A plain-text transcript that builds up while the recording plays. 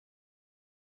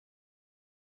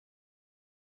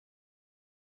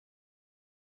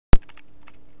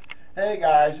Hey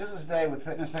guys, this is Dave with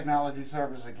Fitness Technology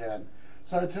Service again.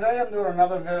 So today I'm doing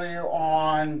another video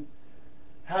on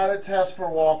how to test for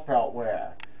walk belt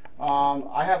wear.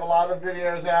 I have a lot of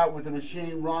videos out with the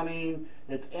machine running.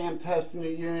 It's amp testing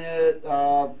the unit.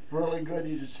 Really good,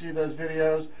 you should see those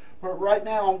videos. But right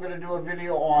now I'm going to do a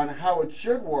video on how it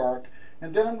should work.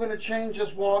 And then I'm going to change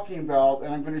this walking belt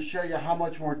and I'm going to show you how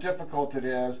much more difficult it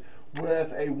is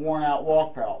with a worn out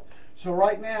walk belt. So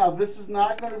right now, this is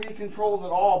not going to be controlled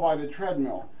at all by the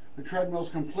treadmill. The treadmill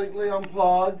is completely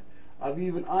unplugged. I've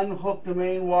even unhooked the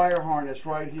main wire harness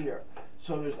right here.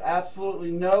 So there's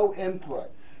absolutely no input.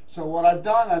 So what I've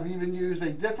done, I've even used a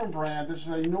different brand. This is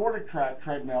a Nordic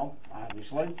treadmill,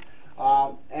 obviously.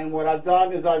 And what I've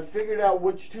done is I've figured out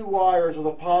which two wires are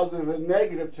the positive and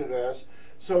negative to this.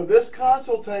 So this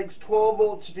console takes 12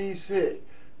 volts DC.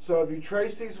 So if you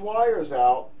trace these wires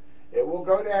out, it will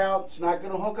go down. It's not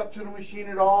going to hook up to the machine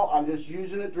at all. I'm just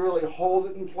using it to really hold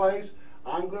it in place.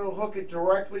 I'm going to hook it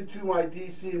directly to my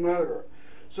DC motor.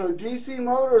 So DC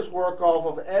motors work off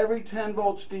of every 10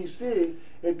 volts DC.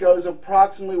 It goes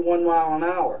approximately 1 mile an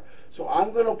hour. So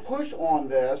I'm going to push on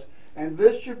this, and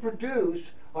this should produce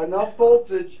enough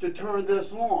voltage to turn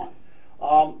this on.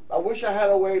 I wish I had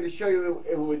a way to show you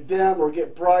if it would dim or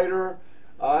get brighter.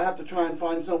 I have to try and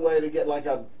find some way to get like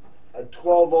a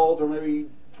 12 volt or maybe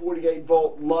 48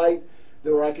 volt light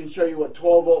where I can show you what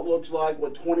 12 volt looks like,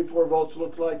 what 24 volts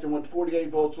looks like, and what 48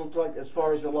 volts looks like as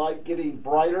far as the light getting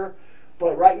brighter.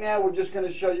 But right now we're just going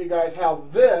to show you guys how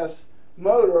this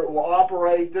motor will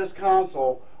operate this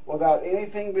console without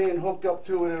anything being hooked up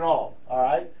to it at all.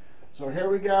 Alright, so here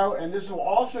we go, and this will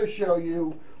also show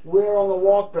you where on the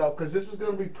walk belt, because this is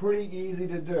going to be pretty easy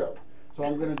to do. So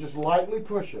I'm going to just lightly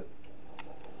push it.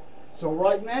 So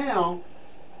right now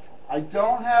I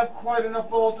don't have quite enough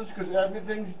voltage because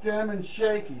everything's dim and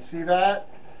shaky. See that?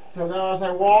 So now as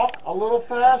I walk a little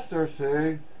faster,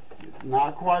 see,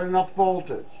 not quite enough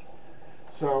voltage.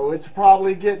 So it's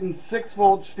probably getting 6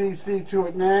 volts DC to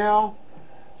it now.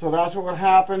 So that's what would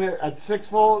happen at 6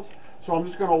 volts. So I'm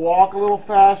just going to walk a little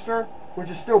faster, which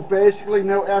is still basically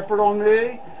no effort on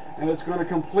me, and it's going to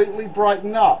completely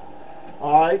brighten up.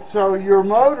 Alright, so your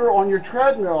motor on your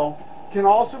treadmill can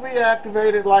also be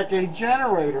activated like a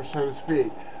generator, so to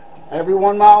speak. Every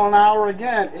 1 mile an hour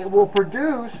again, it will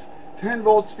produce 10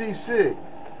 volts DC.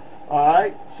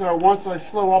 Alright, so once I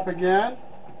slow up again,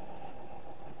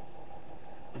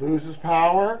 loses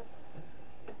power.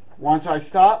 Once I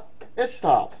stop, it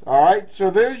stops. Alright, so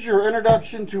there's your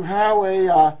introduction to how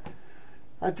a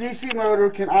DC motor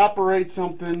can operate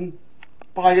something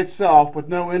by itself with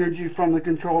no energy from the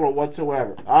controller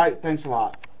whatsoever. Alright, thanks a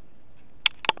lot.